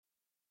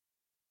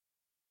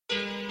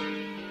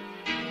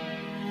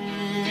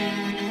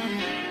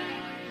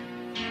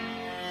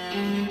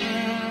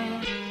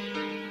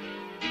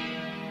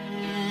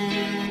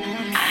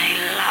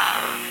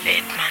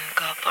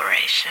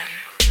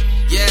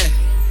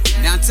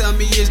tell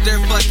me is there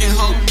fucking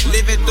hope.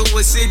 Living through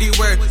a city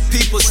where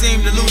people seem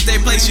to lose their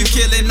place. You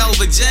killing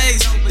over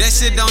J's, that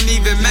shit don't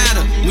even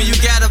matter. When you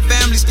got a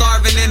family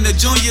starving and a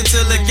junior to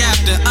look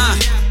after,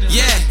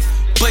 yeah.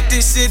 But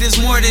this shit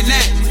is more than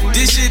that.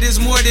 This shit is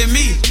more than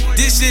me.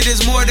 This shit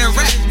is more than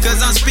rap.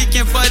 Cause I'm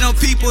speaking for them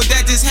people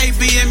that just hate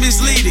being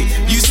misleading.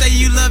 You say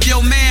you love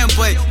your man,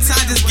 but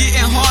time just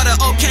getting harder.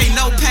 Okay,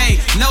 no pain,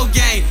 no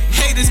gain.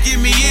 Haters give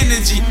me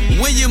energy.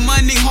 When your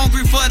money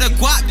hungry for the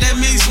guap, that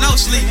means no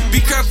sleep. Be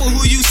careful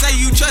who you say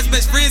you trust.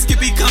 Best friends can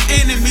become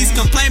enemies.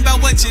 Complain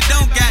about what you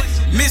don't got.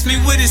 Miss me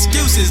with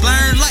excuses.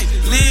 Learn life,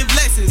 live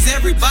lessons.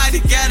 Everybody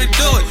gotta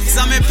do it.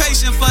 Some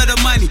impatient for the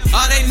money.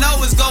 All they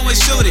know is go and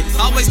shoot it.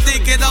 Always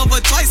think it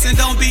over twice and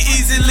don't be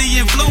easily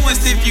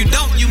influenced. If you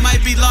don't, you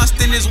might be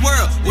lost in this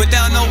world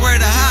without nowhere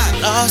to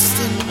hide. Lost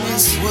in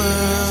this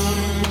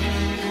world,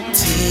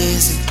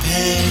 tears and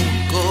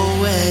pain go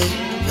away.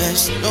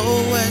 There's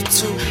nowhere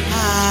to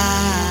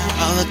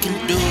hide. All I can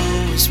do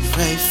is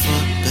pray for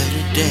a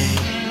better day.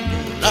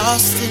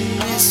 Lost in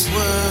this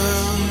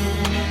world,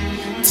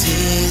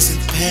 tears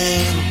and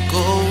pain go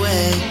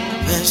away.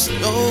 There's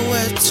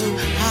nowhere to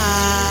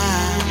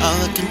hide. All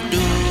I can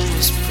do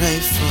is pray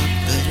for a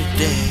better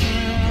day.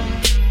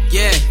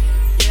 Yeah,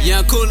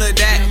 young Cooluh,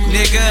 that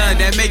nigga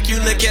that make you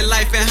look at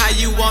life and how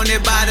you want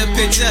it by the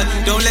picture.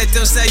 Don't let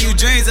them say you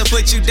dreams or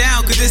put you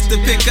down, cause it's the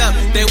pickup.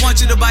 They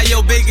want you to buy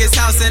your biggest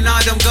house and all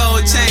them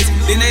gold chains.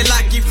 Then they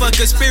lock you for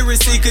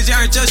conspiracy, cause you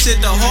earned your shit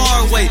the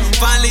hard way.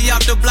 Finally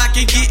off the block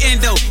and get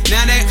endo,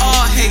 now they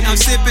all hate. I'm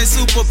sipping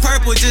super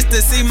purple just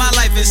to see my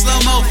life in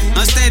slow-mo.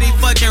 I'm steady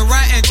fucking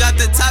writing, drop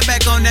the top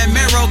back on that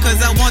mirror, cause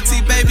I want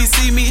T-baby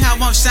see me how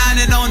I'm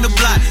shining on the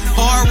block.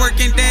 Hard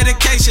work and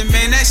dedication,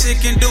 man, that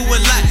shit can do a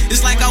lot.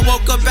 It's like I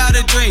woke up out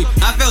a dream,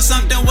 I felt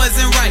something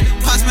wasn't right.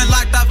 Pops been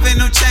locked off in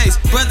them chains,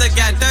 brother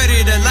got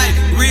dirty to life.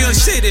 Real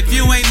shit, if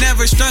you ain't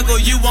never struggled,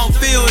 you won't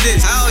feel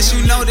this. How else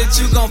you know that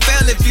you gon'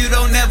 fail if you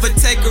don't ever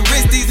take a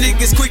risk? These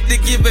niggas quick to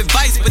give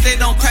advice, but they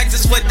don't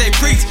practice what they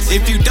preach.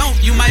 If you don't,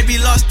 you might be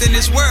lost in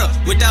this world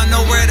without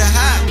nowhere to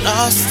hide.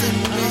 Lost in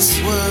this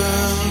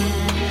world,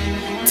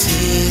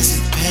 tears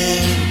and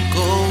pain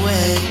go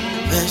away.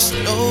 There's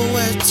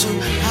nowhere to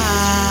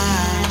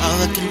hide.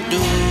 All I can do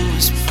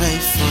is pray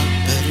for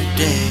a better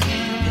day.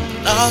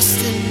 Lost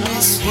in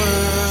this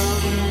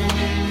world,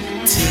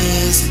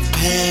 tears and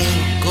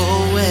pain go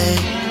away.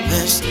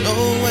 There's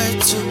nowhere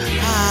to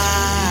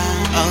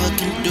hide. All I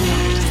can do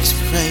is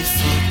pray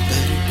for a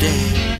better day.